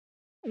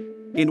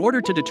in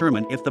order to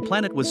determine if the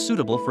planet was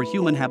suitable for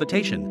human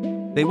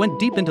habitation. They went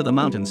deep into the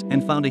mountains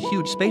and found a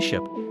huge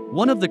spaceship.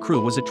 One of the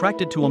crew was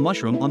attracted to a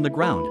mushroom on the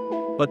ground.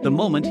 But the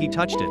moment he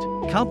touched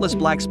it, countless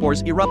black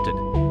spores erupted.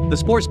 The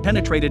spores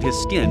penetrated his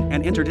skin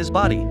and entered his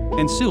body,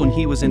 and soon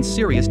he was in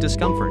serious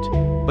discomfort.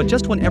 But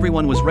just when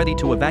everyone was ready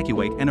to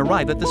evacuate and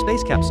arrive at the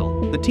space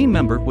capsule, the team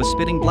member was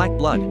spitting black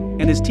blood,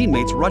 and his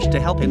teammates rushed to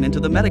help him into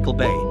the medical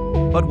bay.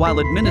 But while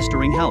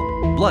administering help,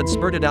 blood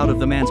spurted out of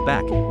the man's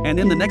back, and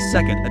in the next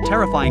second a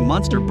terrifying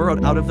monster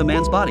burrowed out of the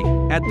man's body.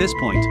 At this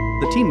point,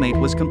 the teammate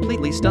was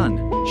completely stunned.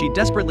 She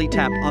desperately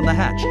tapped on the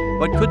hatch,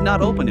 but could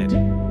not open it.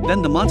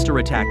 Then the monster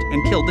attacked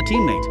and killed the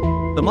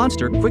teammate. The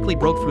monster quickly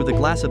broke through the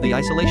glass of the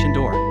isolation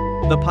door.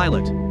 The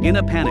pilot, in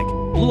a panic,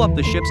 blew up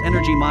the ship's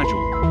energy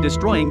module,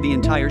 destroying the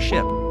entire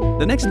ship.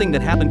 The next thing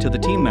that happened to the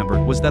team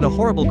member was that a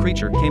horrible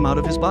creature came out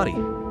of his body.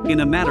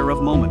 In a matter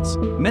of moments,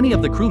 many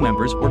of the crew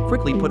members were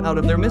quickly put out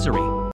of their misery.